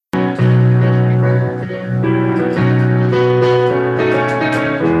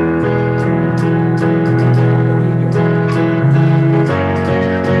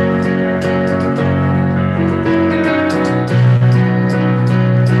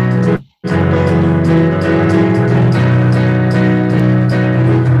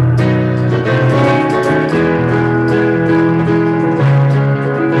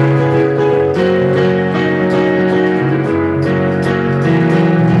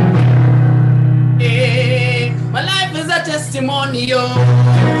testimonio.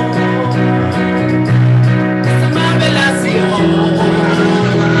 Es revelación.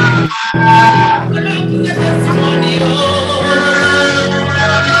 Palabras de testimonio.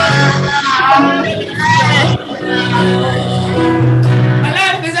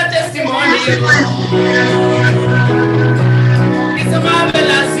 Palabras de testimonio. Es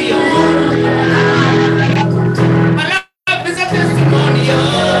revelación. Palabras de testimonio.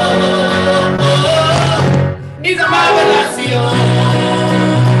 Es revelación.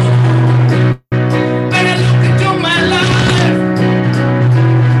 When I look into my life,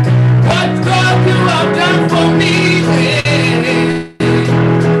 what God you have done for me.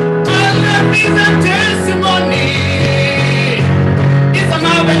 My life is a testimony. It's a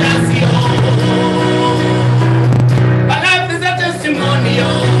revelation. My life is a testimony.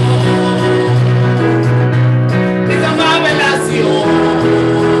 It's a revelation.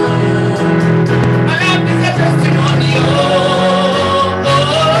 My life is a testimony.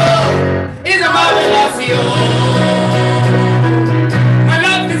 It's a revelation. My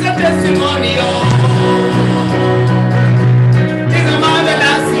life is a testimony. It's a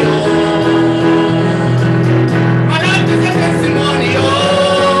revelation. My life is a testimony.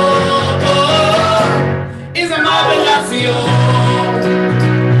 It's a revelation.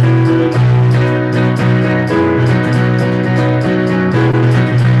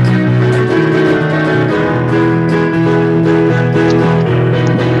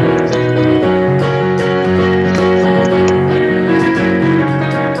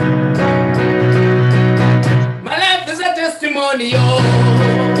 My life is a testimony.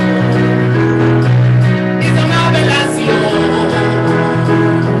 It's a revelation.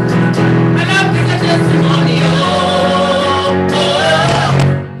 My life is a testimony.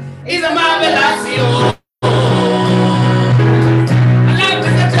 It's a revelation. My life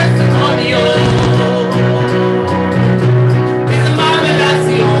is a testimony. It's a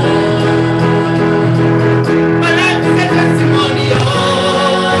revelation. My life is a testimony.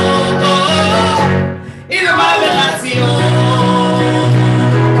 It's a revelation.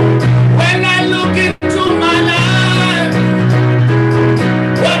 When I look into my life,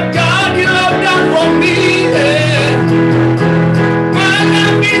 what God you have done for me, my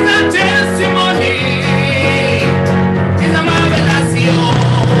life is a testimony. It's a revelation.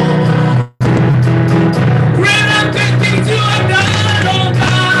 Greater things you have done, oh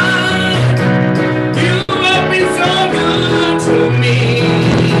God. You have been so good to me.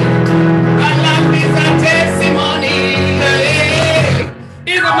 My life is a testimony.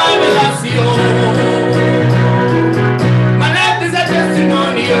 It's a revelation. My life is a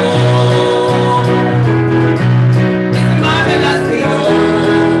testimony. It's a revelation.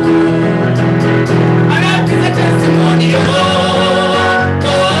 My life is a testimony.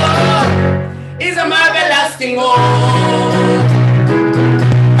 It's a revelation.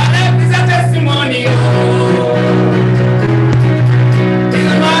 My life is a testimony.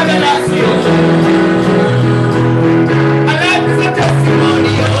 It's a revelation. My life is a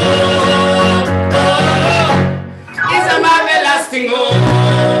testimony. It's a revelation.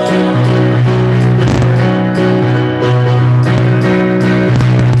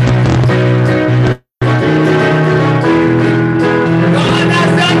 God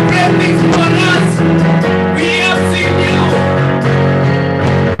has done great things for us. We have seen you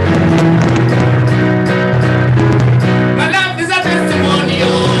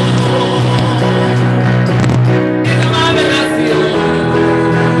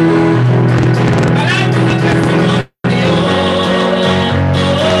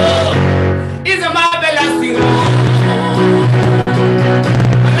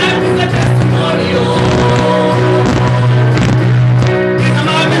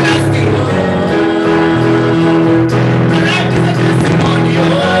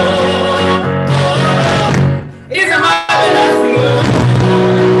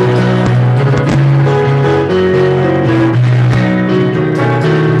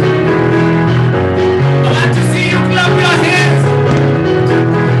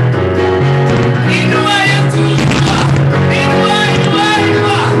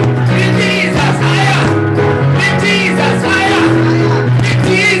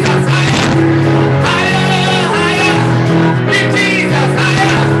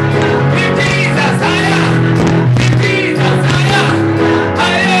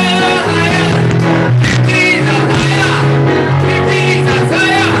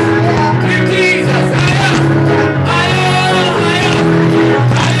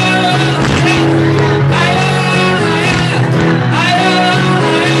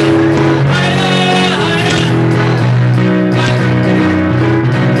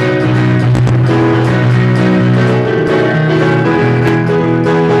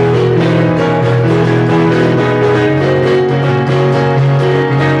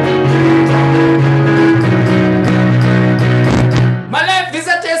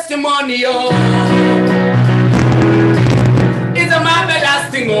testimony, oh, is a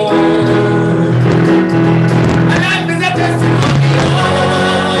marvelous oh. My life is a testimony, oh,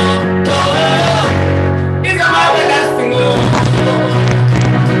 is a marvelous oh.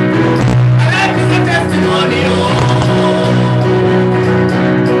 My life is a testimony, oh,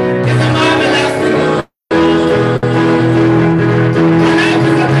 is a marvelous oh. My life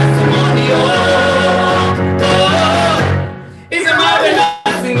is a testimony, oh, is a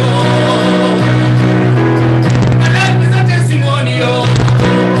marvelous oh. My life is a testimony,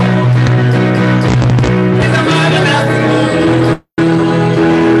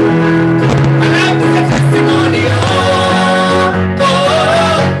 oh.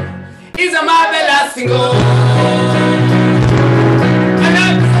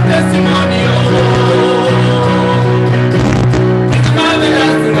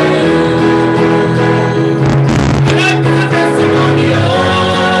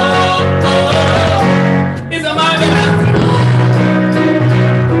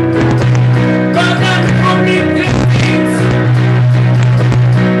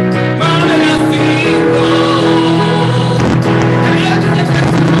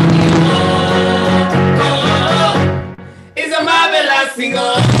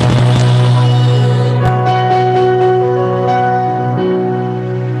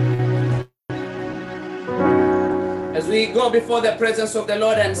 As we go before the presence of the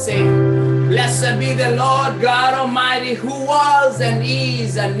Lord and say, blessed be the Lord God Almighty, who was and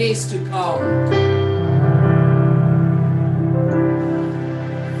is to come.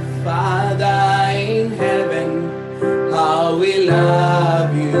 Father in heaven, how we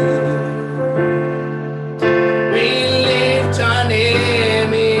love you. We lift your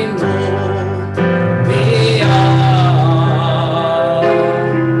name in hope. We are.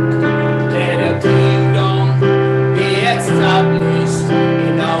 Let your kingdom be established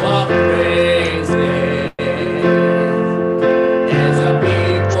in our praises. As a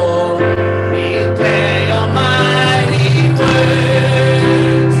people, we declare your mighty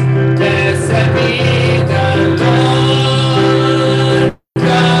words. Blessed be the Lord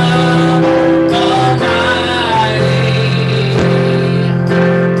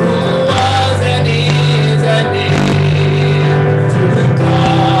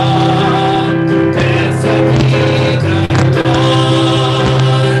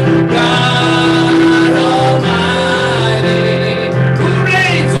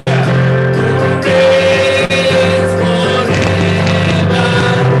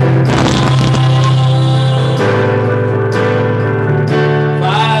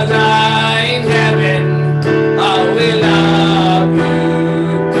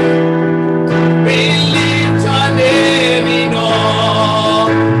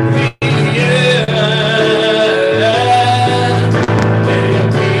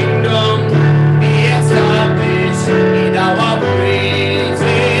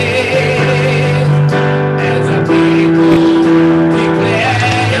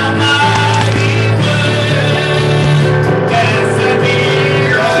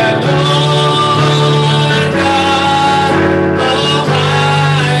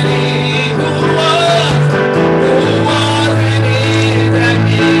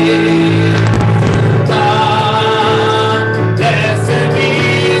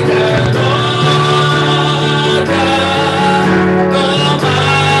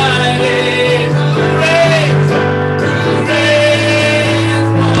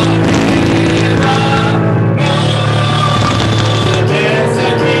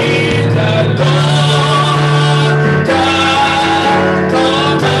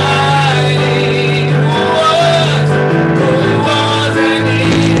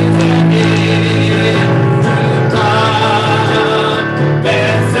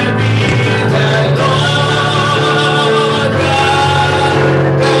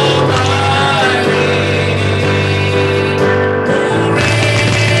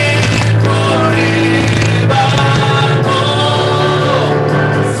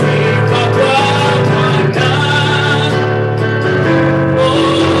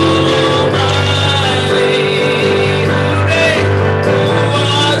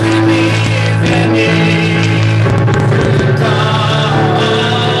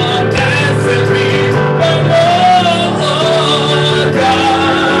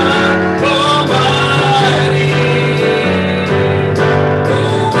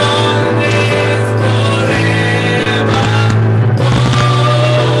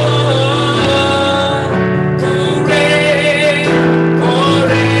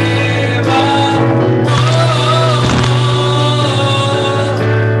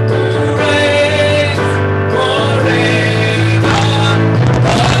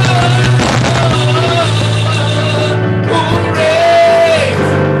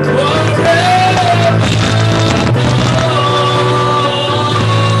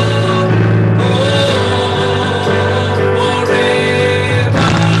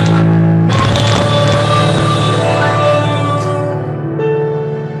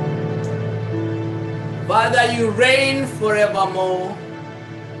forevermore.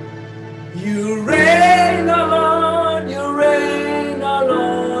 You reign, O Lord, you reign, O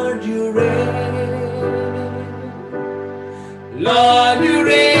Lord, you reign. Lord, you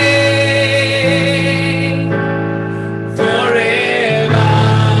reign forever.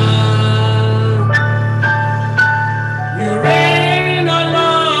 You reign, O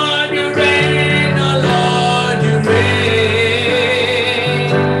Lord, you reign, O Lord, you reign.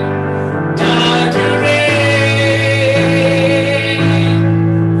 God, you reign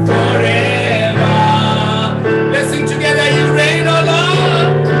forever. Let's sing together. You reign, O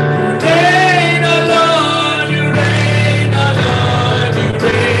Lord. You reign, O Lord. You reign, O Lord. You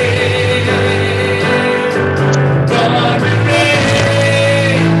reign. God, you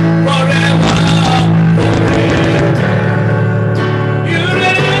reign forever. You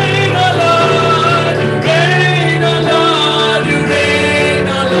reign, O Lord. You reign, O Lord. You reign, O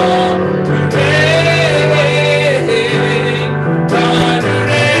Lord. You reign. God, you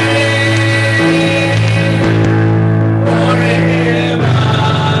reign forever.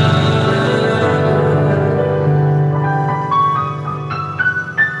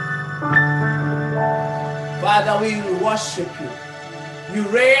 Father, we worship you. You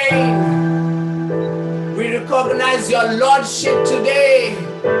reign. We recognize your lordship today.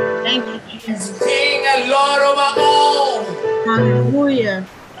 Thank you, Jesus. King and Lord over all. Hallelujah.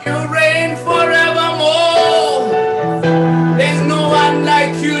 You reign forevermore. There's no one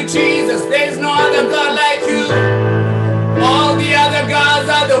like you, Jesus. There's no other God like you. All the other gods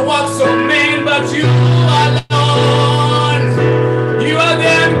are the works of men, but you alone. You are the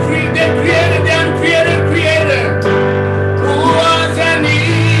uncreated creator, who was and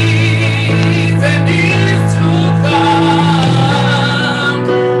is to come.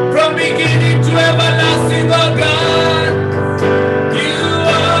 From beginning to everlasting, oh God, you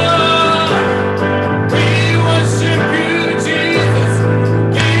are. We worship you, Jesus.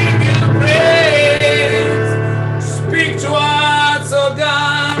 Give you praise. Speak to us, oh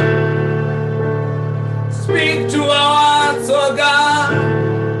God. Speak to our hearts, oh God.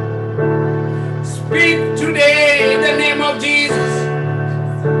 Speak today in the name of Jesus.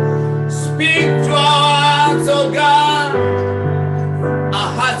 Speak to our hearts, oh God.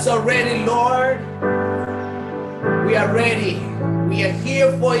 Our hearts are ready, Lord. We are ready. We are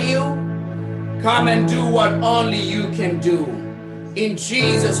here for you. Come and do what only you can do. In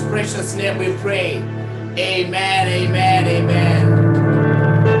Jesus' precious name we pray. Amen, amen, amen.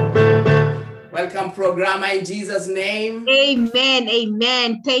 Welcome, programmer, in Jesus' name. Amen.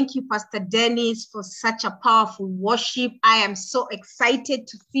 Amen. Thank you, Pastor Dennis, for such a powerful worship. I am so excited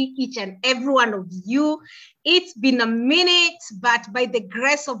to see each and every one of you. It's been a minute, but by the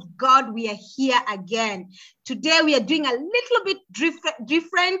grace of God, we are here again. Today, we are doing a little bit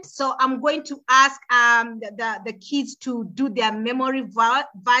different. So I'm going to ask the kids to do their memory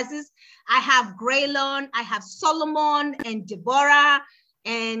verses. I have Graylon, I have Solomon and Deborah,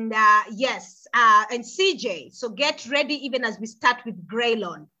 and and CJ. So get ready even as we start with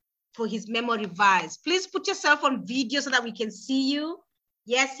Graylon for his memory verse. Please put yourself on video so that we can see you.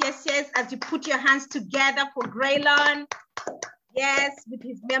 Yes, yes, yes. As you put your hands together for Graylon. Yes, with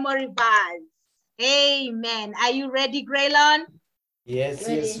his memory verse. Amen. Are you ready, Graylon? Yes,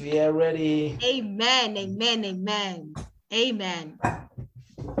 ready. Yes, we are ready. Amen, amen, amen. Amen.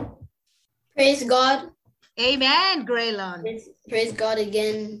 Praise God. Amen, Graylon. Praise God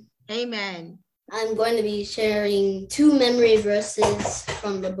again. Amen. I'm going to be sharing 2 memory verses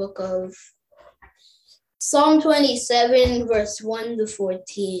from the book of Psalm 27, verse 1 to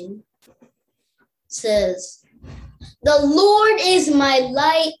 14. It says, "The Lord is my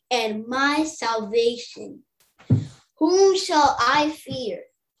light and my salvation. Whom shall I fear?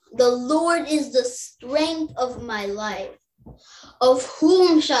 The Lord is the strength of my life. Of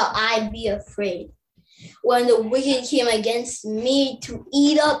whom shall I be afraid? When the wicked came against me to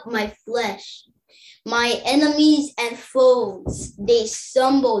eat up my flesh, my enemies and foes, they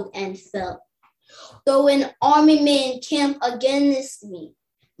stumbled and fell. Though an army may encamp against me,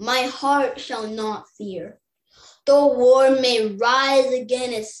 my heart shall not fear. Though war may rise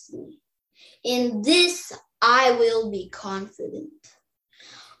against me, in this I will be confident.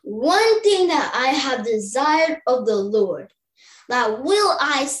 One thing that I have desired of the Lord, that will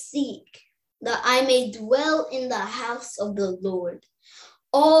I seek, that I may dwell in the house of the Lord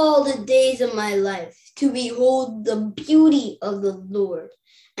all the days of my life, to behold the beauty of the Lord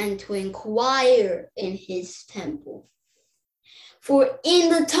and to inquire in his temple. For in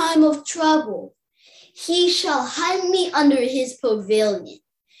the time of trouble, he shall hide me under his pavilion,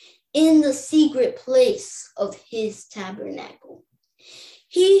 in the secret place of his tabernacle.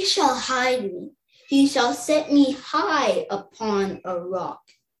 He shall hide me, He shall set me high upon a rock.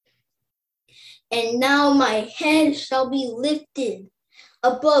 And now my head shall be lifted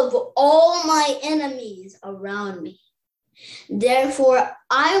above all my enemies around me. Therefore,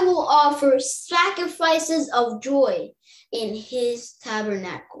 I will offer sacrifices of joy in his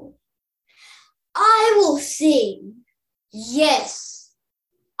tabernacle. I will sing, yes,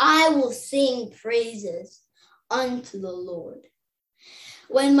 I will sing praises unto the Lord.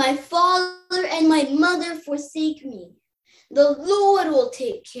 When my father and my mother forsake me, the Lord will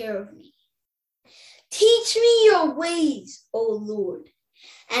take care of me. Teach me your ways, O Lord,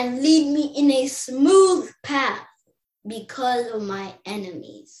 and lead me in a smooth path because of my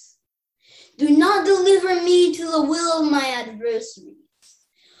enemies. Do not deliver me to the will of my adversaries,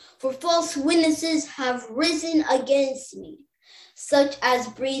 for false witnesses have risen against me, such as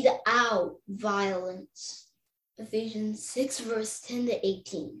breathe out violence. Ephesians 6, verse 10 to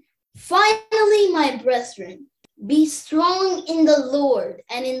 18. Finally, my brethren, be strong in the Lord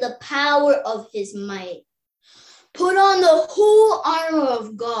and in the power of his might. Put on the whole armor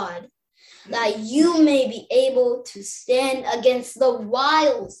of God, that you may be able to stand against the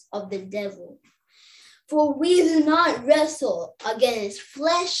wiles of the devil. For we do not wrestle against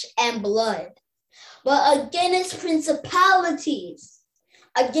flesh and blood, but against principalities,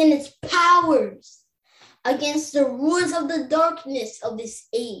 against powers, against the rulers of the darkness of this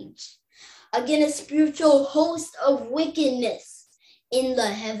age, against spiritual hosts of wickedness in the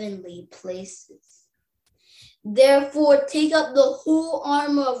heavenly places. Therefore, take up the whole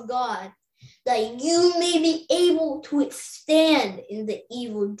armor of God, that you may be able to withstand in the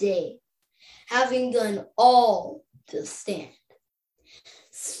evil day, having done all to stand.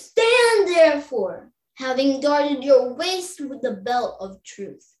 Stand therefore, having guarded your waist with the belt of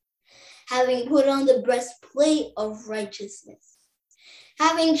truth, having put on the breastplate of righteousness,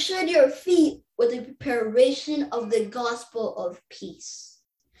 having shod your feet with the preparation of the gospel of peace.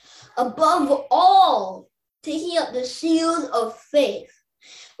 Above all, taking up the shield of faith,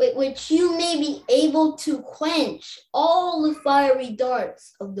 with which you may be able to quench all the fiery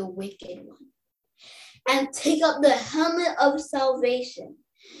darts of the wicked one. And take up the helmet of salvation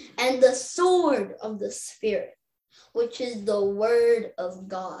and the sword of the Spirit, which is the word of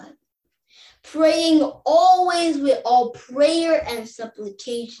God, praying always with all prayer and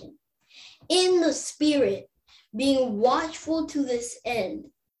supplication in the Spirit, being watchful to this end,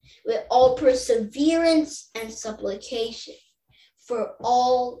 with all perseverance and supplication for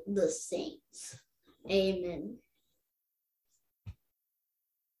all the saints. Amen.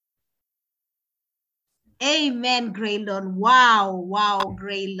 Amen, Graylon. Wow, wow,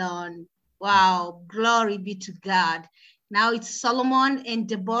 Graylon. Wow, glory be to God. Now it's Solomon and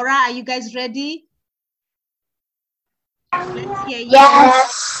Deborah. Are you guys ready? Let's hear you.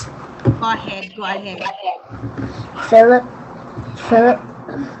 Yes. Go ahead, go ahead. Philip.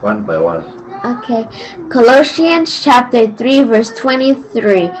 One by one. Okay. Colossians chapter 3, verse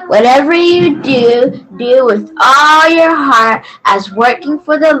 23. Whatever you do, do with all your heart as working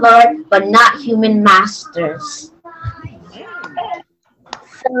for the Lord, but not human masters.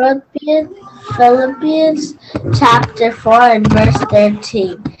 Philippians chapter 4 and verse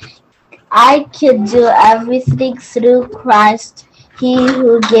 13. I can do everything through Christ, he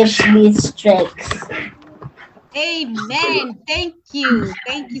who gives me strength. Amen. Thank you.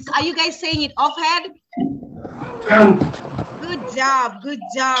 Thank you. So are you guys saying it offhand? Good job. Good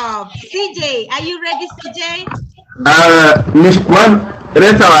job. CJ, are you ready, CJ? Miss one,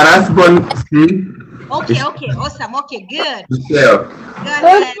 rest our husband. Okay, okay, awesome. Okay, good. Yeah.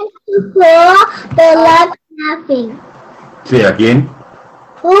 Go ahead. The lack nothing. Say again.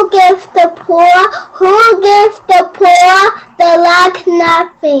 Who gives the poor? Who gives the poor? The lack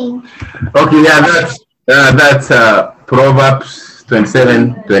nothing. Okay, yeah, that's Proverbs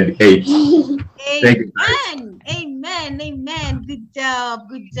 27:28. Amen. Amen. Amen. Good job.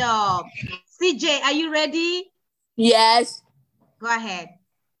 Good job. CJ, are you ready? Yes. Go ahead.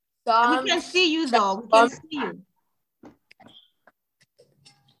 We can see you though. We can see you.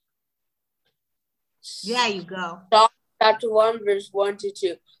 There you go. Psalm chapter 1, verse 1 to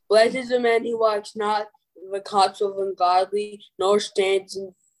 2. Blessed is the man who walks not in the counsel of ungodly, nor stands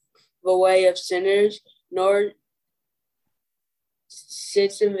in the way of sinners, nor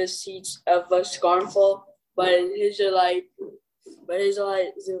sits in the seats of the scornful, but his delight is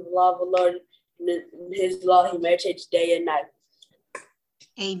in the law of the Lord, and in his law he meditates day and night.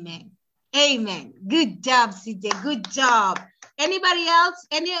 Amen. Amen. Good job, CJ. Good job. Anybody else?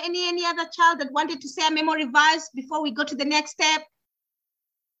 Any other child that wanted to say a memory verse before we go to the next step?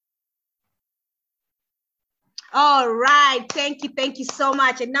 All right. Thank you so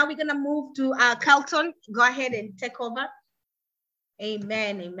much. And now we're going to move to Carlton. Go ahead and take over.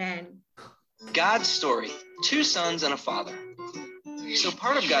 Amen. God's story, 2 sons and a father. So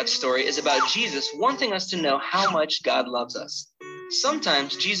part of God's story is about Jesus wanting us to know how much God loves us.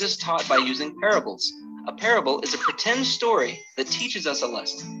 Sometimes Jesus taught by using parables. A parable is a pretend story that teaches us a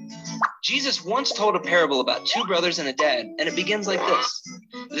lesson. Jesus once told a parable about 2 brothers and a dad, and it begins like this.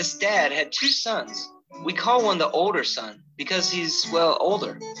 This dad had 2 sons. We call one the older son because he's, well,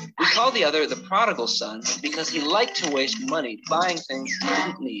 older. We call the other the prodigal son because he liked to waste money buying things he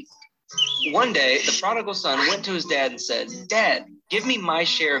didn't need. One day, the prodigal son went to his dad and said, "Dad, give me my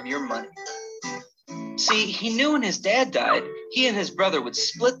share of your money." See, he knew when his dad died, he and his brother would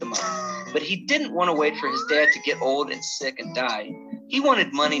split the money, but he didn't want to wait for his dad to get old and sick and die. He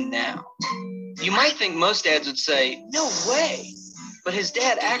wanted money now. You might think most dads would say, "No way," but his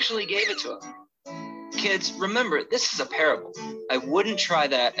dad actually gave it to him. Kids, remember, this is a parable. I wouldn't try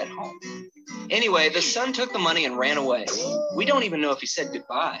that at home. Anyway, the son took the money and ran away. We don't even know if he said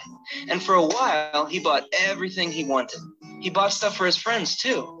goodbye. And for a while, he bought everything he wanted. He bought stuff for his friends,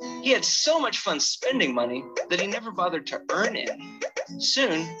 too. He had so much fun spending money that he never bothered to earn any.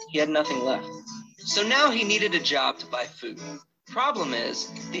 Soon, he had nothing left. So now he needed a job to buy food. Problem is,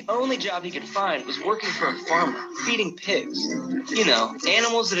 the only job he could find was working for a farmer, feeding pigs. You know,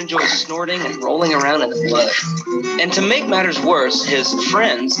 animals that enjoy snorting and rolling around in the blood. And to make matters worse, his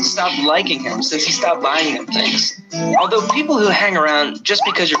friends stopped liking him since he stopped buying them things. Although people who hang around just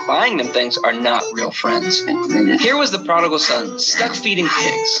because you're buying them things are not real friends. Here was the prodigal son, stuck feeding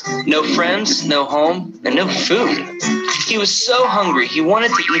pigs. No friends, no home, and no food. He was so hungry, he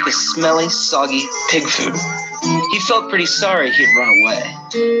wanted to eat the smelly, soggy pig food. He felt pretty sorry he'd run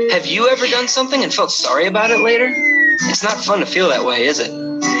away. Have you ever done something and felt sorry about it later? It's not fun to feel that way, is it?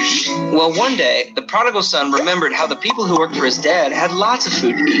 Well, one day, the prodigal son remembered how the people who worked for his dad had lots of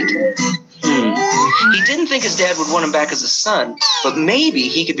food to eat. He didn't think his dad would want him back as a son, but maybe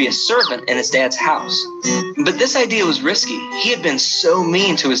he could be a servant in his dad's house. But this idea was risky. He had been so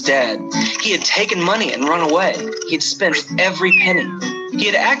mean to his dad. He had taken money and run away. He had spent every penny. He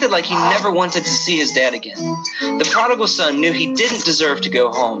had acted like he never wanted to see his dad again. The prodigal son knew he didn't deserve to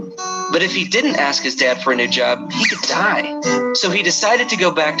go home. But if he didn't ask his dad for a new job, he could die. So he decided to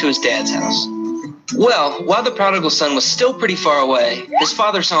go back to his dad's house. Well, while the prodigal son was still pretty far away, his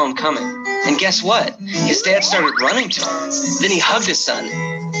father saw him coming. And guess what? His dad started running to him. Then he hugged his son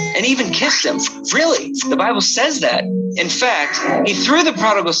and even kissed him. Really, the Bible says that. In fact, he threw the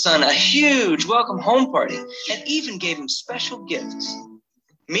prodigal son a huge welcome home party and even gave him special gifts.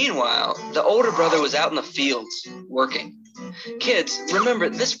 Meanwhile, the older brother was out in the fields working. Kids, remember,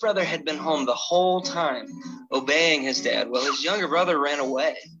 this brother had been home the whole time, obeying his dad while his younger brother ran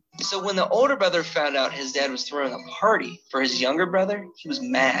away. So when the older brother found out his dad was throwing a party for his younger brother, he was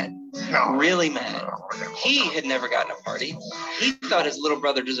mad, really mad. He had never gotten a party. He thought his little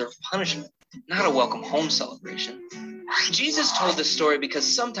brother deserved punishment, not a welcome home celebration. Jesus told this story because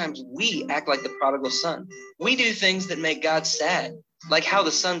sometimes we act like the prodigal son. We do things that make God sad, like how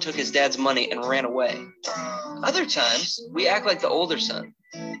the son took his dad's money and ran away. Other times, we act like the older son.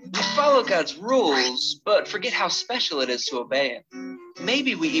 We follow God's rules, but forget how special it is to obey him.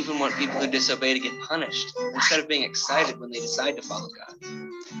 Maybe we even want people who disobey to get punished instead of being excited when they decide to follow God.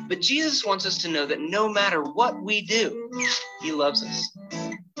 But Jesus wants us to know that no matter what we do, he loves us.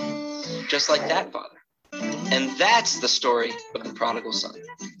 Just like that father. And that's the story of the prodigal son.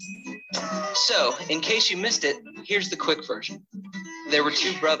 So, in case you missed it, here's the quick version. There were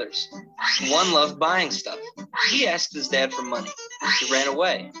 2 brothers. One loved buying stuff. He asked his dad for money. He ran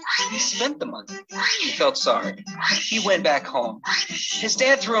away. He spent the money. He felt sorry. He went back home. His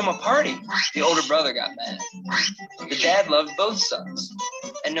dad threw him a party. The older brother got mad. The dad loved both sons.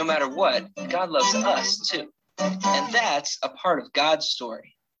 And no matter what, God loves us too. And that's a part of God's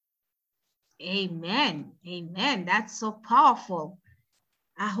story. Amen. Amen. That's so powerful.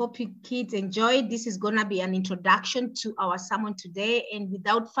 I hope you kids enjoyed. This is going to be an introduction to our sermon today. And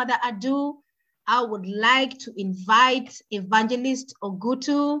without further ado, I would like to invite Evangelist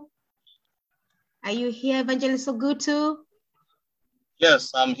Ogutu. Are you here, Evangelist Ogutu?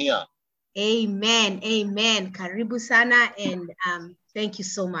 Yes, I'm here. Amen. Amen. Karibu sana, and thank you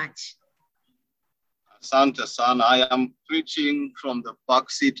so much. Asante sana. I am preaching from the back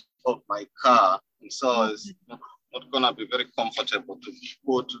seat of my car, and so it's not going to be very comfortable to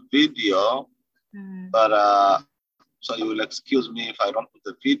go to video, but so you will excuse me if I don't put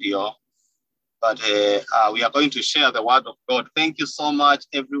the video, but we are going to share the word of God. Thank you so much,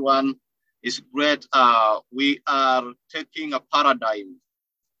 everyone. It's great. We are taking a paradigm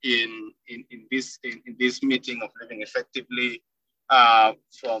in this meeting of Living Effectively.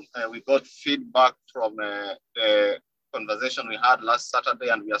 We got feedback from the conversation we had last Saturday,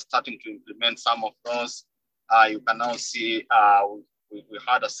 and we are starting to implement some of those. You can now see we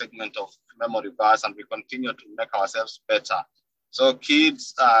had a segment of memory verse, and we continue to make ourselves better. So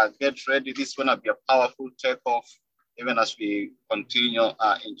kids, get ready. This is going to be a powerful takeoff, even as we continue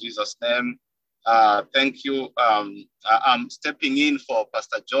in Jesus' name. Thank you. I'm stepping in for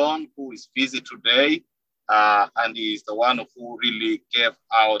Pastor John, who is busy today, and he's the one who really gave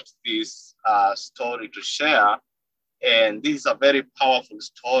out this story to share. And this is a very powerful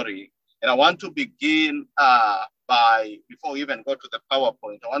story. And I want to begin before we even go to the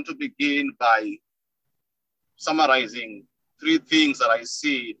PowerPoint, I want to begin by summarizing 3 things that I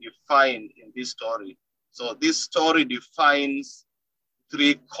see defined in this story. So this story defines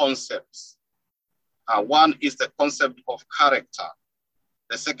 3 concepts. One is the concept of character.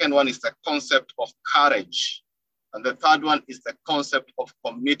 The second one is the concept of courage. And the third one is the concept of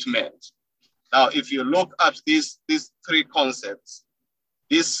commitment. Now, if you look at these 3 concepts,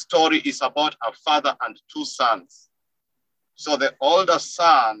 this story is about a father and 2 sons. So the older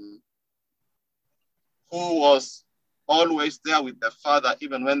son, who was always there with the father,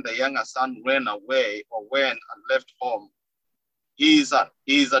 even when the younger son ran away or went and left home, he is a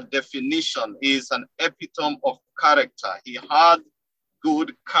definition, he is an epitome of character. He had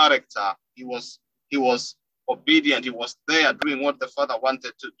good character. He was obedient. He was there doing what the father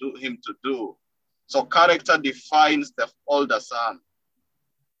wanted him to do. So character defines the older son.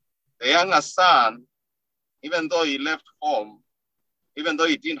 The younger son, even though he left home, even though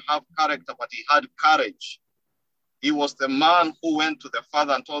he didn't have character, but he had courage. He was the man who went to the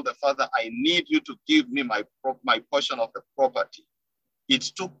father and told the father, I need you to give me my portion of the property. It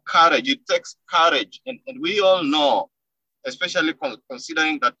took courage. It takes courage. And we all know, especially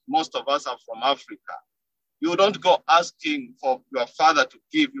considering that most of us are from Africa, you don't go asking for your father to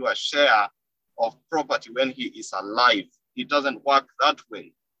give you a share of property when he is alive. It doesn't work that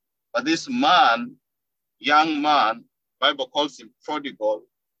way. But this man, young man, Bible calls him prodigal,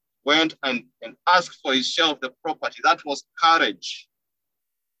 went and asked for his share of the property. That was courage.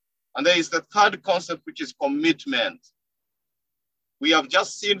 And there is the third concept, which is commitment. We have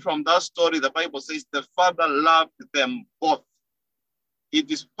just seen from that story, the Bible says the father loved them both.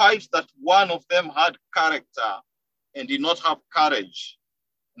 Despite that one of them had character and did not have courage,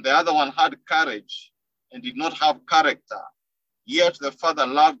 and the other one had courage and did not have character, yet the father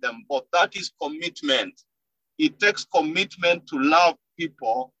loved them both. That is commitment. It takes commitment to love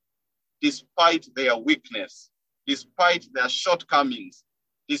people despite their weakness, despite their shortcomings,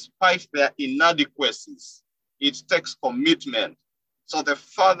 despite their inadequacies. It takes commitment. So the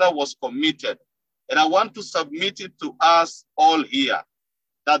father was committed. And I want to submit it to us all here,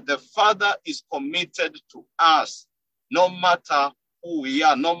 that the father is committed to us, no matter who we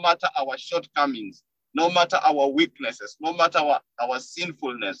are, no matter our shortcomings, no matter our weaknesses, no matter our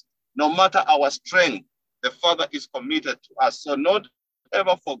sinfulness, no matter our strength, the father is committed to us. So not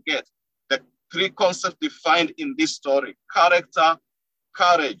ever forget the 3 concepts defined in this story: character,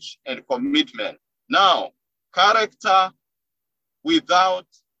 courage, and commitment. Now, character without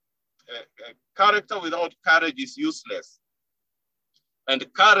courage is useless.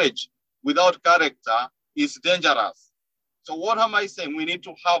 And courage without character is dangerous. So what am I saying? We need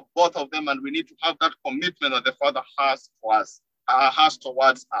to have both of them, and we need to have that commitment that the father has for us, has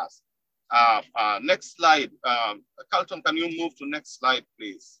towards us. Next slide. Carlton, can you move to next slide,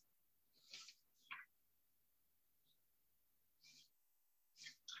 please?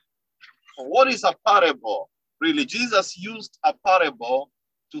 What is a parable? Really, Jesus used a parable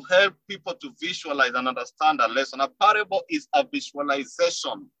to help people to visualize and understand a lesson. A parable is a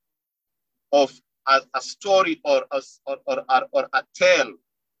visualization of a story or a tale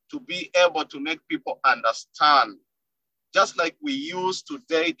to be able to make people understand. Just like we use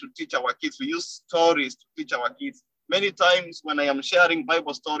today to teach our kids, we use stories to teach our kids. Many times when I am sharing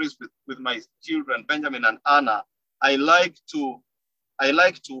Bible stories with my children, Benjamin and Anna, I like to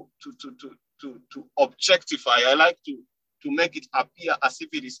objectify. I like to make it appear as if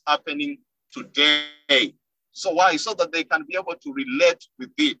it is happening today. So why? So that they can be able to relate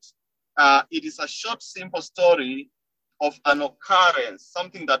with it. It is a short, simple story of an occurrence,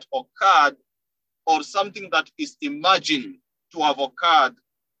 something that occurred or something that is imagined to have occurred,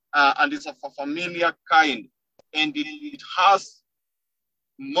 and it's of a familiar kind. And it has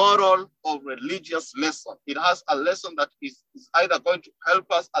moral or religious lesson. It has a lesson that is either going to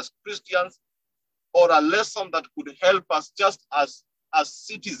help us as Christians or a lesson that could help us just as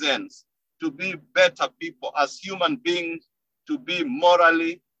citizens to be better people, as human beings, to be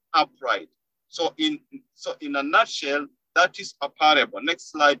morally upright. So in a nutshell, that is a parable.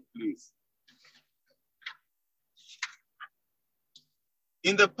 Next slide, please.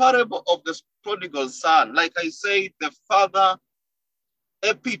 In the parable of the prodigal son, like I say, the father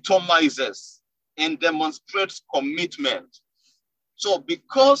epitomizes and demonstrates commitment. So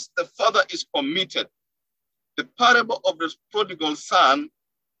because the father is committed, the parable of the prodigal son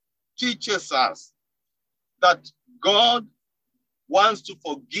teaches us that God wants to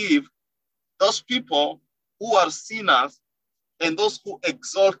forgive those people who are sinners and those who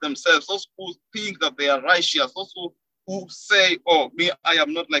exalt themselves, those who think that they are righteous, those who say, oh, me, I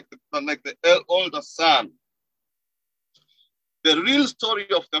am not like the older son. The real story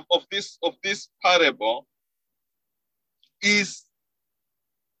of this parable is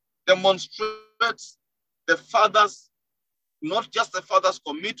demonstrates the father's, not just the father's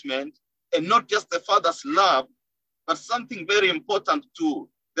commitment and not just the father's love, but something very important too,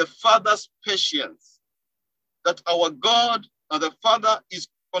 the father's patience. That our God, the Father,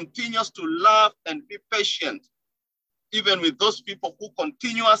 continues to love and be patient, even with those people who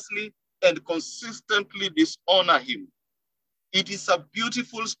continuously and consistently dishonor him. It is a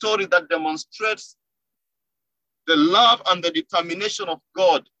beautiful story that demonstrates the love and the determination of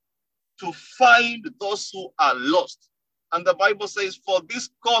God to find those who are lost. And the Bible says, for this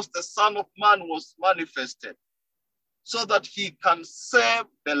cause the Son of Man was manifested, so that he can save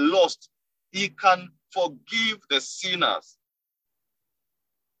the lost, he can forgive the sinners.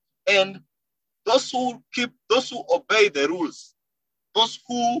 And those who obey the rules, those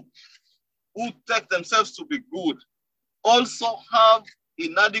who take themselves to be good, also have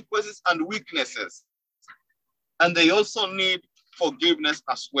inadequacies and weaknesses. And they also need forgiveness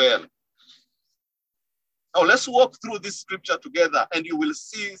as well. Now let's walk through this scripture together and you will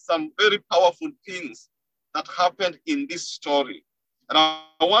see some very powerful things that happened in this story. And I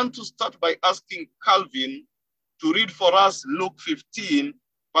want to start by asking Calvin to read for us Luke 15,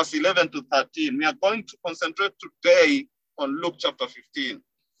 verse 11 to 13. We are going to concentrate today on Luke chapter 15.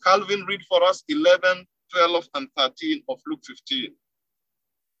 Calvin, read for us 11, 12, and 13 of Luke 15.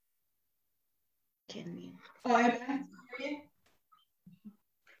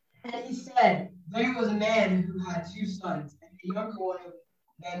 And he said, there was a man who had 2 sons, and the younger one of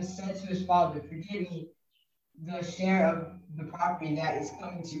them said to his father, forgive me the share of the property that is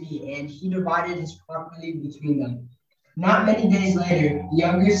coming to me. And he divided his property between them. Not many days later, the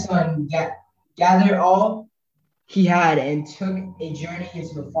younger son gathered all he had and took a journey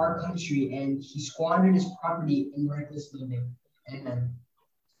into a far country, and he squandered his property in reckless living. Amen.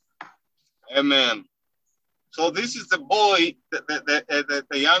 Amen. So this is the boy, the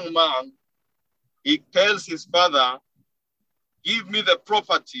young man. He tells his father, give me the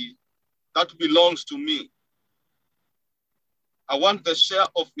property that belongs to me. I want the share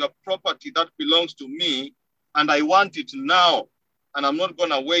of your property that belongs to me, and I want it now, and I'm not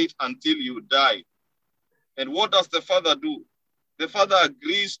going to wait until you die. And what does the father do? The father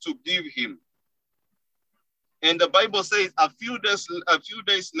agrees to give him. And the Bible says a few days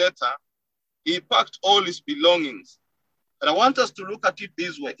later, he packed all his belongings. And I want us to look at it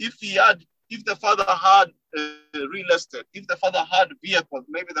this way. If the father had real estate, if the father had vehicles,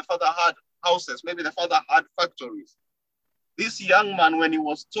 maybe the father had houses, maybe the father had factories. This young man, when he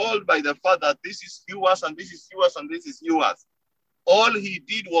was told by the father, this is yours and this is yours and this is yours, all he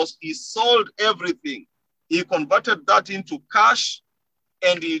did was he sold everything. He converted that into cash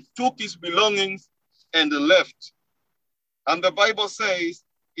and he took his belongings and left. And the Bible says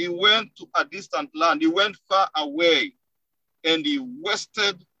he went to a distant land. He went far away and he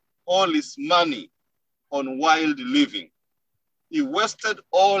wasted all his money on wild living. He wasted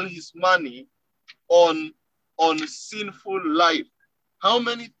all his money on sinful life. How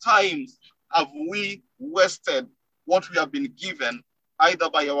many times have we wasted what we have been given, either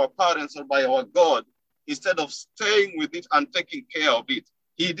by our parents or by our God, instead of staying with it and taking care of it?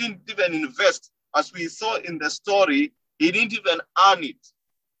 He didn't even invest. As we saw in the story, he didn't even earn it.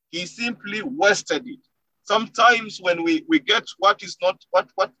 He simply wasted it. Sometimes when we get what is not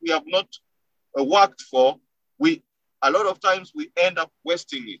what we have not worked for, a lot of times we end up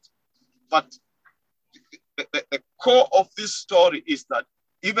wasting it. But the core of this story is that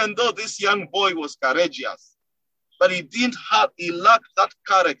even though this young boy was courageous, but he lacked that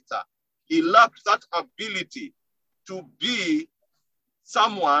character. He lacked that ability to be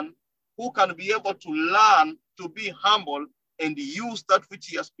someone who can be able to learn to be humble and use that which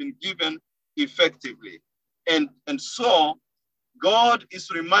he has been given effectively. And so God is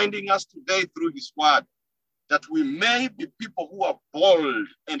reminding us today through his word that we may be people who are bold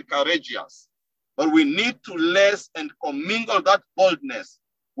and courageous, but we need to less and commingle that boldness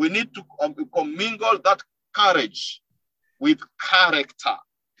We need to commingle that courage with character.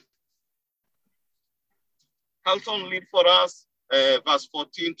 Carlton, lead for us verse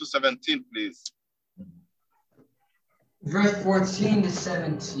 14 to 17, please. Verse 14 to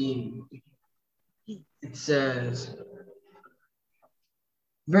 17. It says,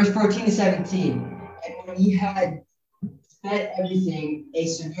 verse 14 to 17. And when he had spent everything, a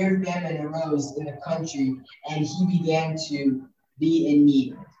severe famine arose in the country, and he began to be in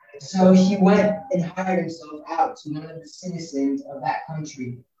need. So he went and hired himself out to one of the citizens of that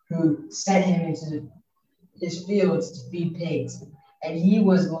country, who sent him into his fields to feed pigs. And I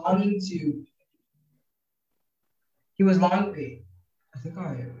think I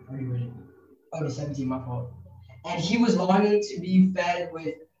already read it. Oh, the 17, my fault. And he was longing to be fed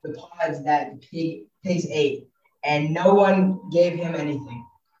with the pods that the pigs ate, and no one gave him anything.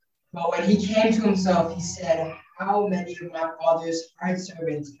 But when he came to himself, he said, how many of my father's hired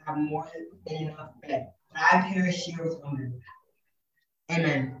servants have more than enough bread, but I perish here with hunger.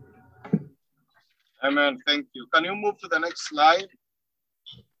 Amen. Amen. Thank you. Can you move to the next slide?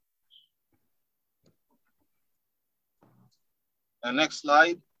 The next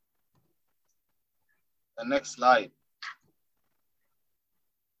slide. The next slide.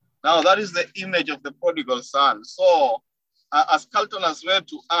 Now, that is the image of the prodigal son. So, as Carlton has read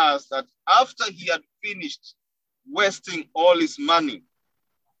to us, that after he had finished wasting all his money,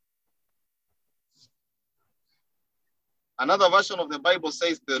 another version of the Bible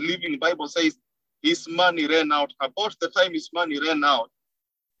says, the Living Bible says, his money ran out. About the time his money ran out,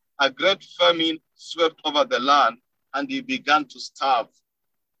 a great famine swept over the land, and he began to starve.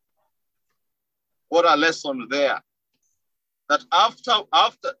 What a lesson there. That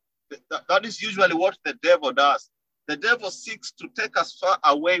that is usually what the devil does. The devil seeks to take us far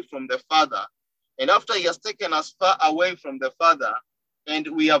away from the Father. And after he has taken us far away from the Father, and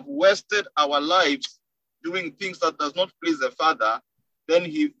we have wasted our lives doing things that does not please the Father, then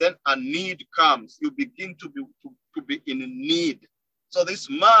a need comes. You begin to be in need. So this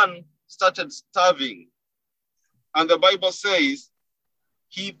man started starving. And the Bible says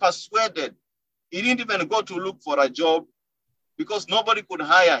he persuaded. He didn't even go to look for a job because nobody could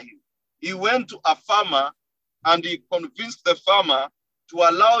hire him. He went to a farmer and he convinced the farmer to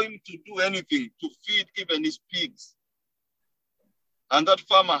allow him to do anything, to feed even his pigs. And that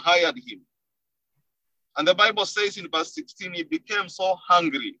farmer hired him. And the Bible says in verse 16, he became so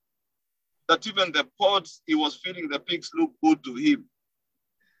hungry that even the pods he was feeding the pigs looked good to him.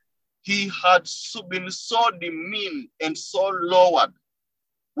 He had been so demeaned and so lowered.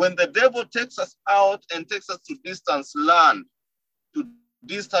 When the devil takes us out and takes us to distant land, to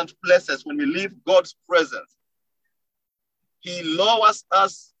distant places, when we leave God's presence, he lowers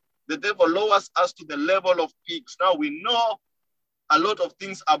us, the devil lowers us to the level of pigs. Now we know a lot of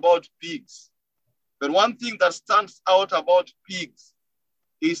things about pigs, but one thing that stands out about pigs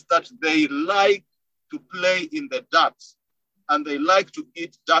is that they like to play in the dirt and they like to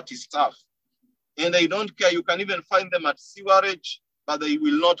eat dirty stuff. And they don't care. You can even find them at sewerage, but they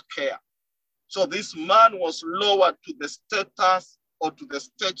will not care. So this man was lowered to the status or to the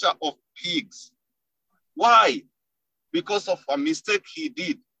stature of pigs. Why? Because of a mistake he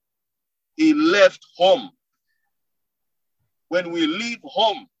did. He left home. When we leave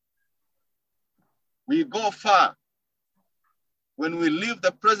home, we go far. When we leave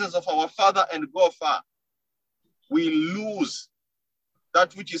the presence of our Father and go far, we lose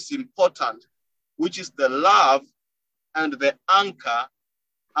that which is important, which is the love and the anchor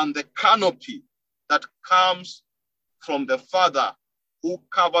and the canopy that comes from the Father who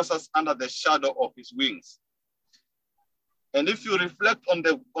covers us under the shadow of his wings. And if you reflect on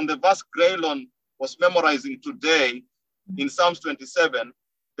the verse Graylon was memorizing today in Psalms 27,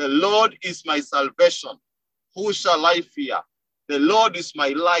 the Lord is my salvation. Who shall I fear? The Lord is my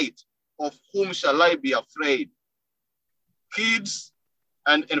light. Of whom shall I be afraid? Kids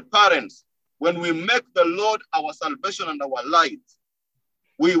and parents, when we make the Lord our salvation and our light,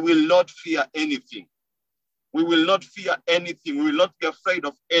 we will not fear anything. We will not fear anything. We will not be afraid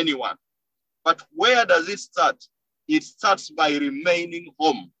of anyone. But where does it start? It starts by remaining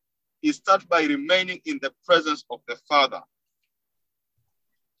home. It starts by remaining in the presence of the Father.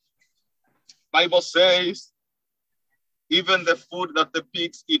 Bible says, even the food that the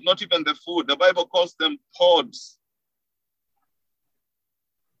pigs eat, not even the food, the Bible calls them pods.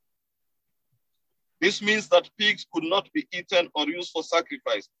 This means that pigs could not be eaten or used for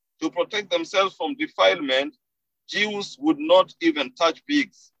sacrifice. To protect themselves from defilement, Jews would not even touch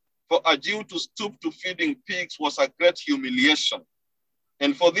pigs. For a Jew to stoop to feeding pigs was a great humiliation.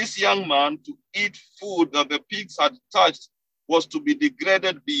 And for this young man to eat food that the pigs had touched was to be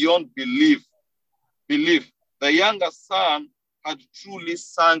degraded beyond belief. The younger son had truly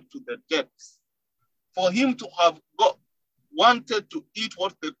sunk to the depths. For him to have wanted to eat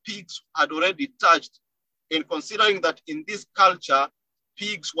what the pigs had already touched, and considering that in this culture,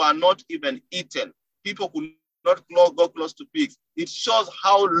 pigs were not even eaten. People could not go close to pigs. It shows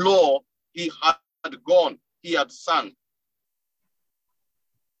how low he had gone, he had sunk.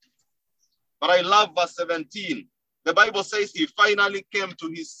 But I love verse 17. The Bible says he finally came to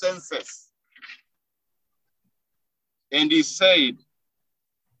his senses. And he said,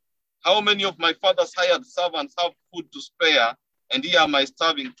 how many of my father's hired servants have food to spare, and here am I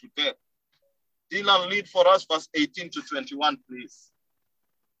starving to death? Dylan, read for us verse 18 to 21, please.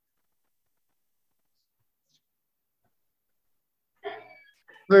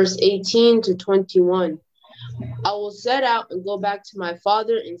 Verse 18 to 21. I will set out and go back to my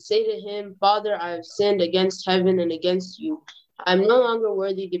father and say to him, Father, I have sinned against heaven and against you. I am no longer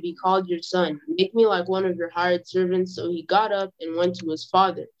worthy to be called your son. Make me like one of your hired servants. So he got up and went to his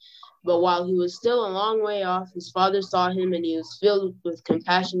father. But while he was still a long way off, his father saw him, and he was filled with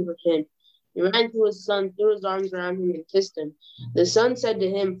compassion for him. He ran to his son, threw his arms around him, and kissed him. The son said to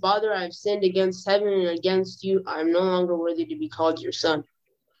him, Father, I have sinned against heaven and against you. I am no longer worthy to be called your son.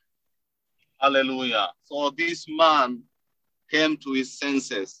 Hallelujah. So this man came to his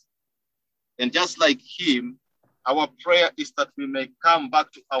senses. And just like him, our prayer is that we may come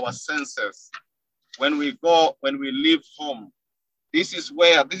back to our senses when we leave home. This is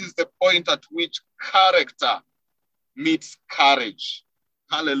the point at which character meets courage.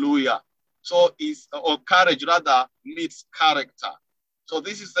 Hallelujah. So courage rather meets character. So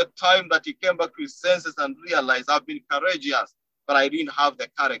this is the time that he came back to his senses and realized, I've been courageous, but I didn't have the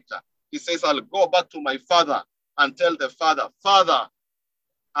character. He says, I'll go back to my father and tell the father, Father,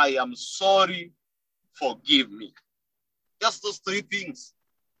 I am sorry, forgive me. Just those three things.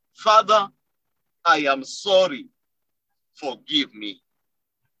 Father, I am sorry, forgive me.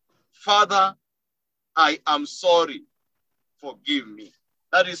 Father, I am sorry, forgive me.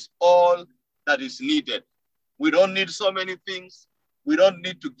 That is all that is needed. We don't need so many things. We don't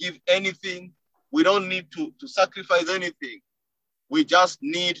need to give anything. We don't need to sacrifice anything. We just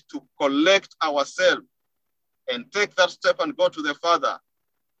need to collect ourselves and take that step and go to the Father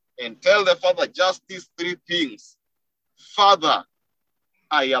and tell the Father just these three things. Father,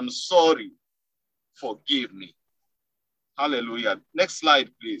 I am sorry, forgive me. Hallelujah. Next slide,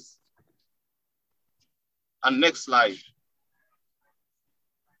 please. And next slide.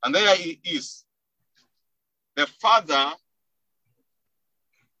 And there he is. The Father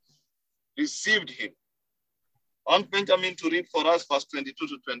received him. I want Benjamin to read for us verse 22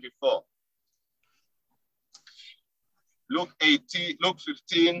 to 24. Luke 15,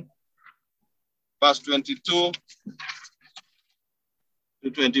 verse 22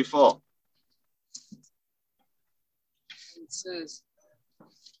 to 24. It says,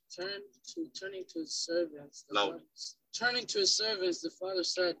 turning to his servants, the father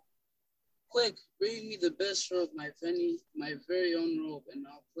said, Quick, bring me the best robe, my very own robe, and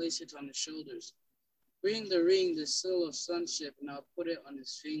I'll place it on his shoulders. Bring the ring, the seal of sonship, and I'll put it on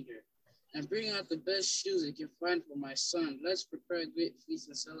his finger. And bring out the best shoes you can find for my son. Let's prepare a great feast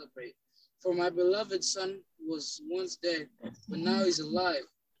and celebrate. For my beloved son was once dead, but now he's alive.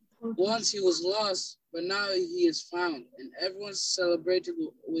 Once he was lost, but now he is found. And everyone celebrated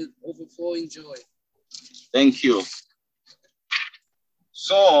with overflowing joy. Thank you.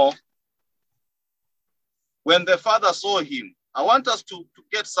 So, when the father saw him, I want us to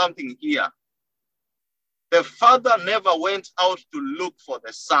get something here. The father never went out to look for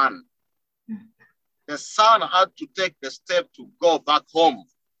the son. The son had to take the step to go back home.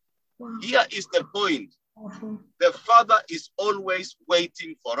 Wow. Here is the point. The Father is always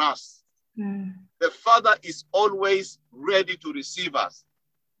waiting for us. The Father is always ready to receive us.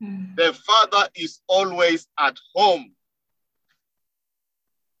 The Father is always at home.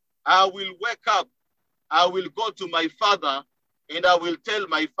 I will wake up. I will go to my father and I will tell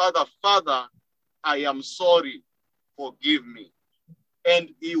my father, Father, I am sorry. Forgive me. And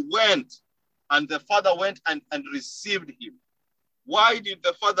he went. And the father went and received him. Why did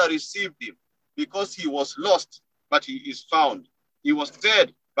the father receive him? Because he was lost, but he is found. He was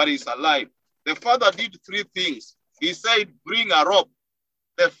dead, but he's alive. The father did three things. He said, bring a rope.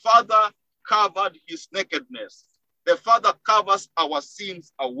 The father covered his nakedness. The father covers our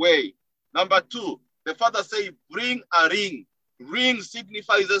sins away. Number two, the father said, bring a ring. Ring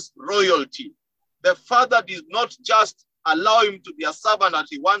signifies royalty. The father did not just allow him to be a servant that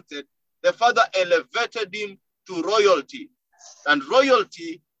he wanted. The father elevated him to royalty. And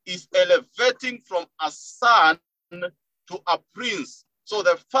royalty is elevating from a son to a prince. So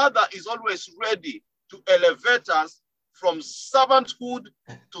the Father is always ready to elevate us from servanthood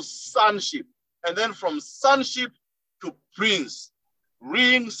to sonship, and then from sonship to prince.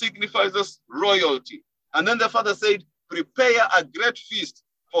 Ring signifies royalty. And then the Father said, prepare a great feast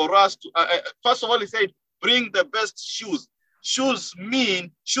for us to, first of all, he said, bring the best shoes. Shoes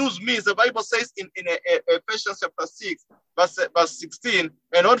means, the Bible says in Ephesians chapter 6, verse 16,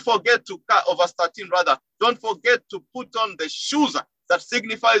 and don't forget to, verse 13 rather, don't forget to put on the shoes that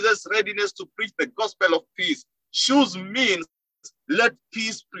signifies readiness to preach the gospel of peace. Shoes means let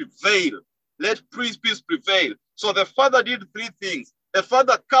peace prevail. Let peace prevail. So the Father did three things. The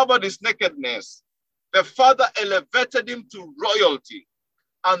Father covered his nakedness. The Father elevated him to royalty.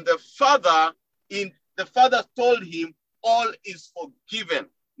 And the Father told him, all is forgiven.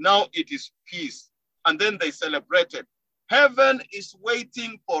 Now it is peace. And then they celebrated. Heaven is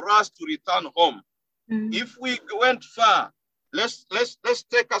waiting for us to return home. If we went far, let's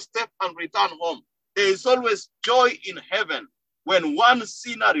take a step and return home. There is always joy in heaven when one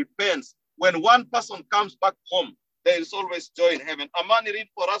sinner repents, when one person comes back home. There is always joy in heaven. Amani, read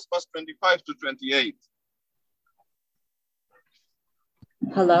for us verse 25 to 28.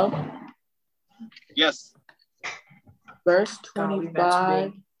 Hello? Yes. Verse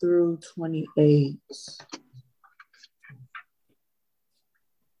 25 through 28.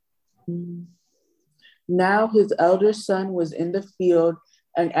 Now his elder son was in the field,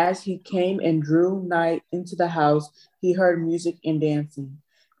 and as he came and drew nigh into the house, he heard music and dancing.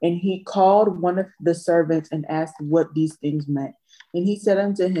 And he called one of the servants and asked what these things meant. And he said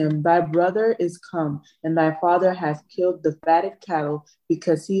unto him, thy brother is come, and thy father hath killed the fatted cattle,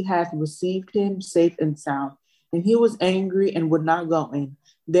 because he hath received him safe and sound. And he was angry and would not go in.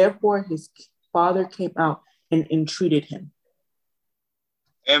 Therefore his father came out and entreated him.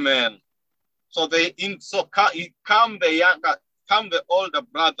 Amen. So come the older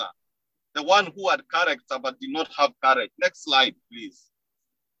brother, the one who had character but did not have courage. Next slide, please.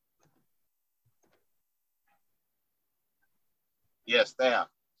 Yes, there.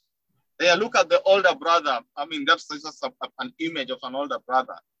 There, look at the older brother. I mean, that's just an image of an older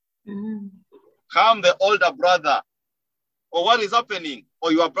brother. Come the older brother. Or what is happening?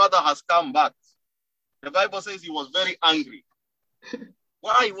 Or your brother has come back. The Bible says he was very angry.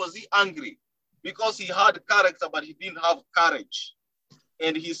 Why was he angry? Because he had character, but he didn't have courage.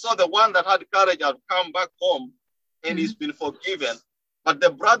 And he saw the one that had courage had come back home, and he's been forgiven. But the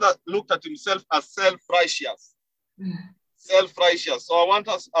brother looked at himself as self-righteous. Self-righteous. So I want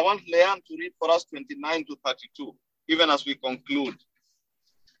Leanne to read for us 29 to 32, even as we conclude.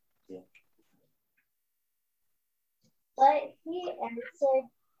 But he answered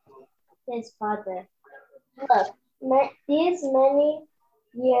his father, look, these many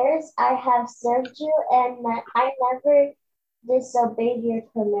years I have served you, and I never disobeyed your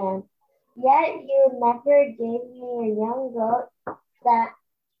command. Yet you never gave me a young goat that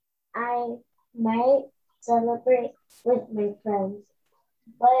I might celebrate with my friends.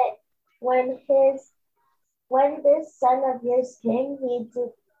 But when this son of yours came, he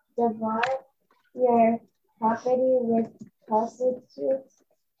devoured your property with prostitutes.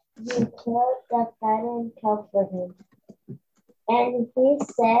 You killed the fattened cow for him. And he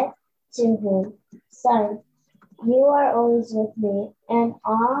said to him, son, you are always with me, and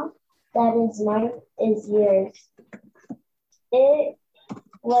all that is mine is yours. It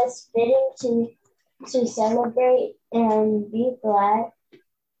was fitting to celebrate and be glad,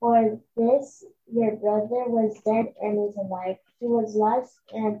 for this your brother was dead and is alive. He was lost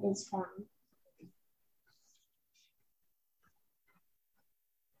and is found.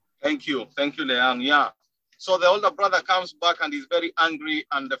 Thank you, Leanne. Yeah. So the older brother comes back and is very angry,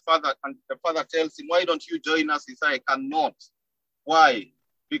 and the father tells him, why don't you join us? He said, I cannot. Why?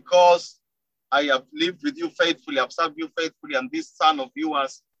 Because I have lived with you faithfully, I've served you faithfully, and this son of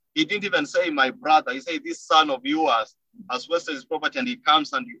yours, he didn't even say my brother, he said this son of yours has wasted his property, and he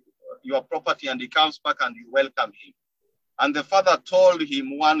comes and your property, and he comes back and you welcome him. And the father told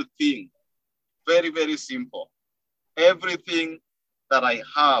him one thing, very, very simple. Everything that I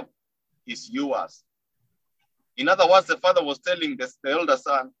have is yours. In other words, the father was telling the elder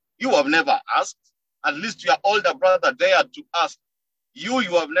son, you have never asked. At least your older brother dared to ask. You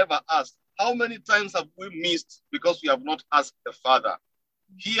have never asked. How many times have we missed because we have not asked the father?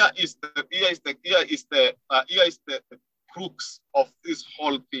 Here is the crux of this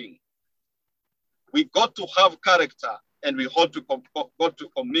whole thing. We got to have character, and we got to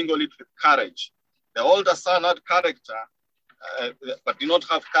commingle it with courage. The older son had character, but did not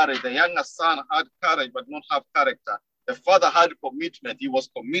have courage. The younger son had courage, but did not have character. The father had commitment. He was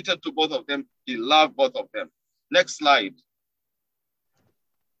committed to both of them. He loved both of them. Next slide.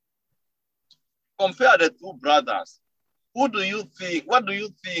 Compare the two brothers. What do you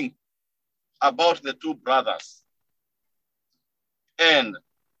think about the two brothers? And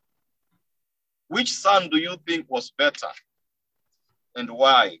which son do you think was better? And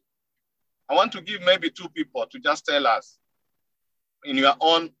why? I want to give maybe two people to just tell us, in your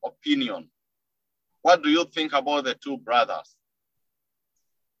own opinion, what do you think about the two brothers?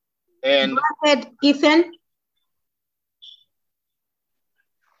 And go ahead, Ethan.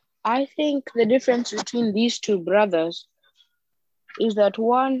 I think the difference between these two brothers is that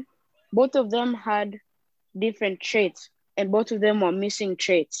both of them had different traits, and both of them were missing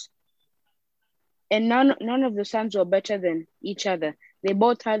traits. And none of the sons were better than each other. They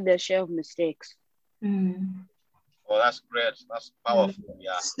both had their share of mistakes. Oh, that's great. That's powerful.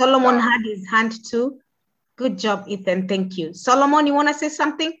 Yeah. Solomon had his hand too. Good job, Ethan. Thank you. Solomon, you want to say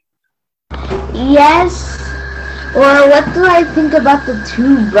something? Yes. Well, what do I think about the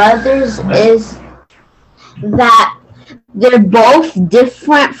two brothers is that they're both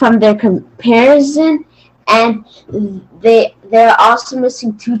different from their comparison, and they're also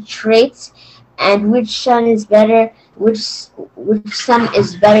missing two traits. And which son is better? Which son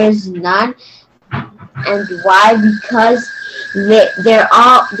is better is none. And why? Because they're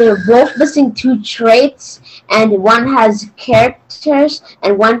both missing two traits, and one has characters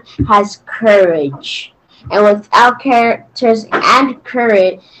and one has courage. And without characters and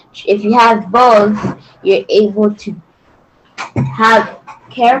courage, if you have both, you're able to have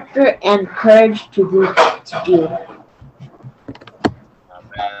character and courage to do.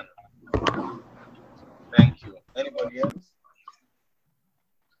 Amen. Thank you. Anybody else?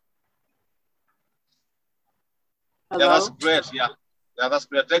 Hello? Yeah, that's great. Yeah, that's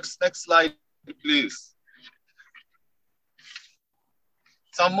great. Next slide, please.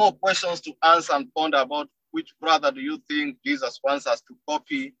 Some more questions to answer and ponder about which brother do you think Jesus wants us to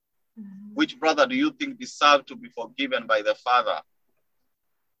copy? Which brother do you think deserves to be forgiven by the Father?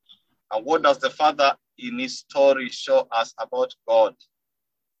 And what does the Father in his story show us about God?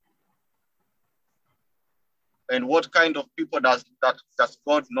 And what kind of people does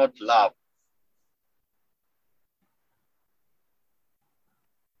God not love?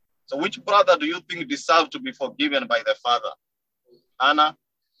 So which brother do you think deserves to be forgiven by the Father? Anna?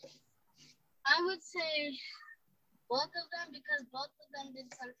 I would say both of them, because both of them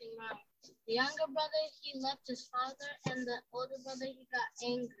did something wrong. The younger brother, he left his father, and the older brother, he got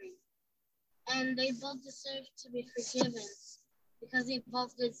angry. And they both deserve to be forgiven because they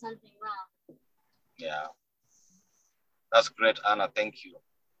both did something wrong. Yeah. That's great, Anna. Thank you.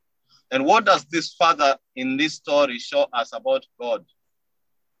 And what does this father in this story show us about God?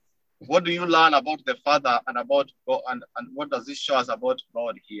 What do you learn about the Father and about God, and what does this show us about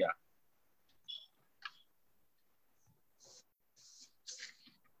God here?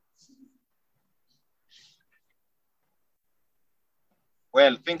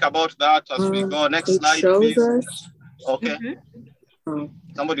 Well, think about that as we go. Next slide, shows please. Us, okay.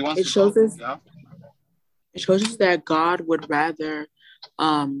 Somebody wants it to shows go? us. Yeah. It shows us that God would rather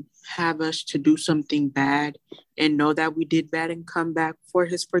have us to do something bad and know that we did bad and come back for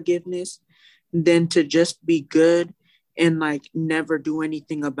his forgiveness than to just be good and like never do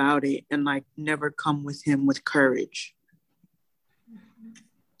anything about it and like never come with him with courage.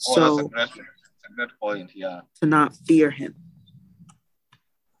 Oh, that's a great point. Yeah. To not fear him.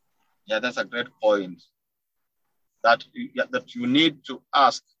 Yeah, that's a great point. That you need to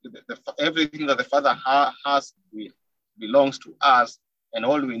ask. Everything that the Father has belongs to us, and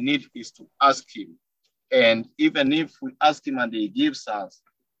all we need is to ask him. And even if we ask him and he gives us,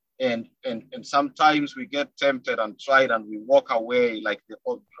 and sometimes we get tempted and tried and we walk away like the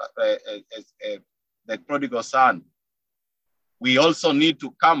prodigal son, we also need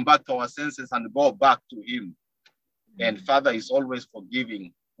to come back to our senses and go back to him. And Father is always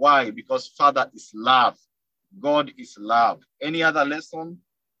forgiving. Why? Because Father is love. God is love. Any other lesson?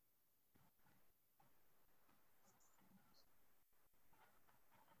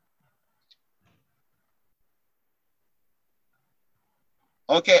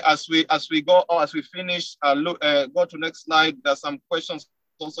 Okay, as we finish, go to next slide. There's some questions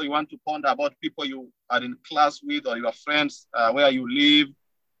also you want to ponder about people you are in class with or your friends, where you live.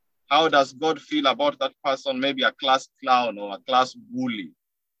 How does God feel about that person? Maybe a class clown or a class bully.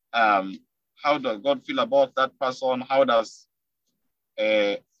 How does God feel about that person? How does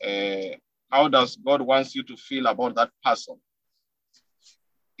God wants you to feel about that person?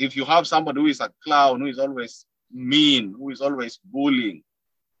 If you have somebody who is a clown, who is always mean, who is always bullying,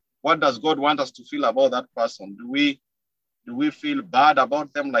 what does God want us to feel about that person? Do we feel bad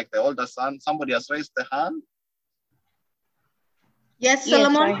about them like the older son? Somebody has raised the hand. Yes,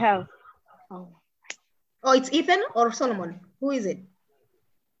 Solomon? Yes, I have. Oh, it's Ethan or Solomon? Who is it?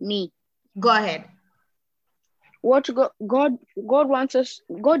 Me. Go ahead. What God wants us,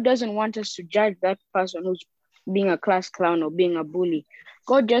 God doesn't want us to judge that person who's being a class clown or being a bully.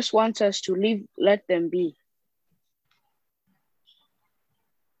 God just wants us to let them be.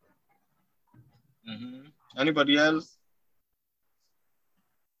 Anybody else?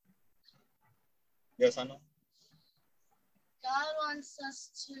 Yes, Anna? God wants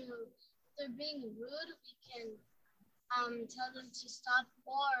us to, if they're being rude, we can tell them to stop,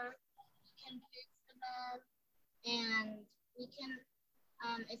 or we can pray for them, and we can,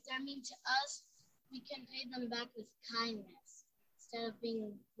 if they're mean to us, we can pay them back with kindness instead of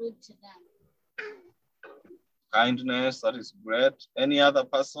being rude to them. Kindness, that is great. Any other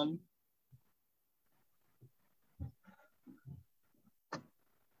person?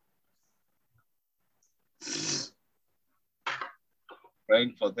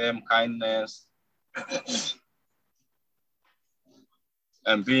 Praying for them, kindness.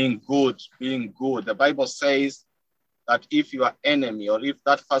 And being good, being good. The Bible says that if your enemy or if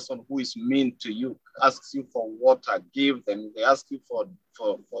that person who is mean to you asks you for water, give them. They ask you for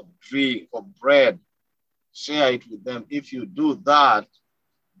drink, for bread, share it with them. If you do that,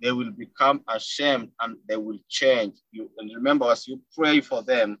 they will become ashamed and they will change. And remember, as you pray for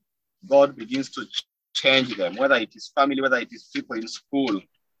them, God begins to change them, whether it is family, whether it is people in school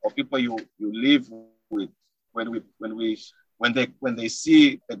or people you live with. When they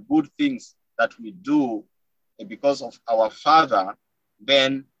see the good things that we do because of our Father,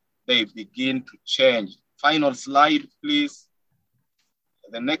 then they begin to change. Final slide, please.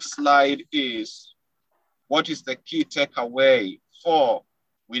 The next slide is, what is the key takeaway? 4,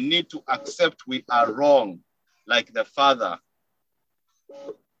 we need to accept we are wrong, like the Father.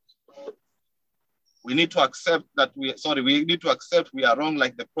 We need to accept that we need to accept we are wrong,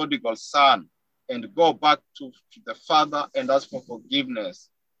 like the prodigal son, and go back to the Father and ask for forgiveness.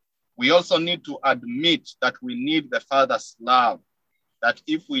 We also need to admit that we need the Father's love, that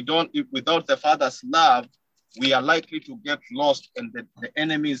if without the Father's love, we are likely to get lost and the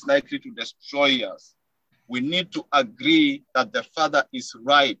enemy is likely to destroy us. We need to agree that the Father is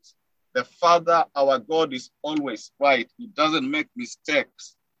right. The Father, our God, is always right. He doesn't make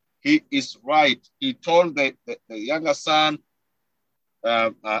mistakes. He is right. He told the younger son,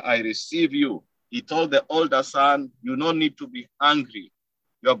 I receive you. He told the older son, you don't need to be angry.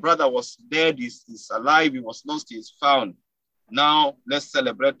 Your brother was dead, he's alive, he was lost, he's found. Now let's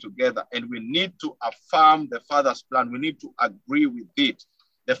celebrate together. And we need to affirm the Father's plan. We need to agree with it.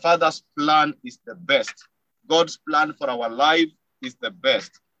 The Father's plan is the best. God's plan for our life is the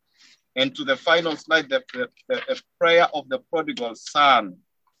best. And to the final slide, the prayer of the prodigal son,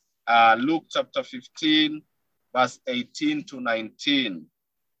 Luke chapter 15, verse 18 to 19.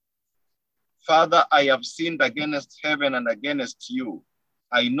 Father, I have sinned against heaven and against you.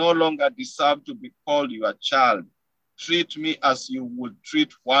 I no longer deserve to be called your child. Treat me as you would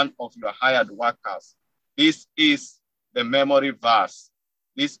treat one of your hired workers. This is the memory verse.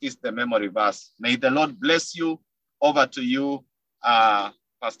 This is the memory verse. May the Lord bless you. Over to you,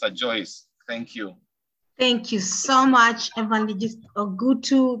 Pastor Joyce. Thank you. Thank you so much, Evangelist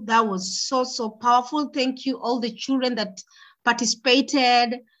Ogutu. That was so powerful. Thank you, all the children that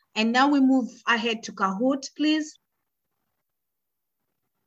participated. And now we move ahead to Kahoot, please.